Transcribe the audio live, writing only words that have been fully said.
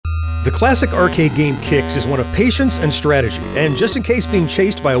The classic arcade game Kicks is one of patience and strategy, and just in case being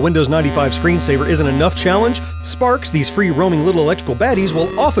chased by a Windows 95 screensaver isn't enough challenge, Sparx, these free roaming little electrical baddies,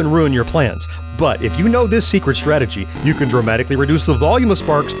 will often ruin your plans. But if you know this secret strategy, you can dramatically reduce the volume of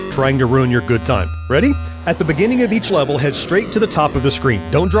Sparx trying to ruin your good time. Ready? At the beginning of each level, head straight to the top of the screen.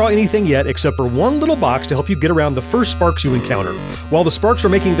 Don't draw anything yet except for one little box to help you get around the first Sparx you encounter. While the Sparx are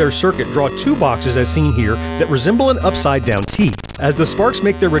making their circuit, draw two boxes as seen here that resemble an upside-down T. As the Sparx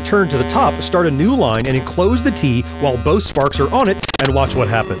make their return to the top, start a new line and enclose the T while both Sparx are on it and watch what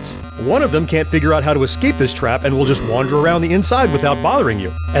happens. One of them can't figure out how to escape this trap and will just wander around the inside without bothering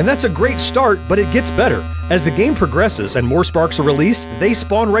you. And that's a great start, but it gets better. As the game progresses and more Sparx are released, they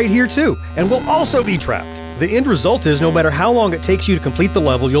spawn right here too, and will also be trapped. The end result is no matter how long it takes you to complete the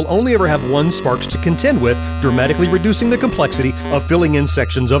level, you'll only ever have one Sparx to contend with, dramatically reducing the complexity of filling in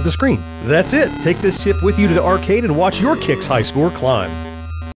sections of the screen. That's it. Take this tip with you to the arcade and watch your Kicks high score climb.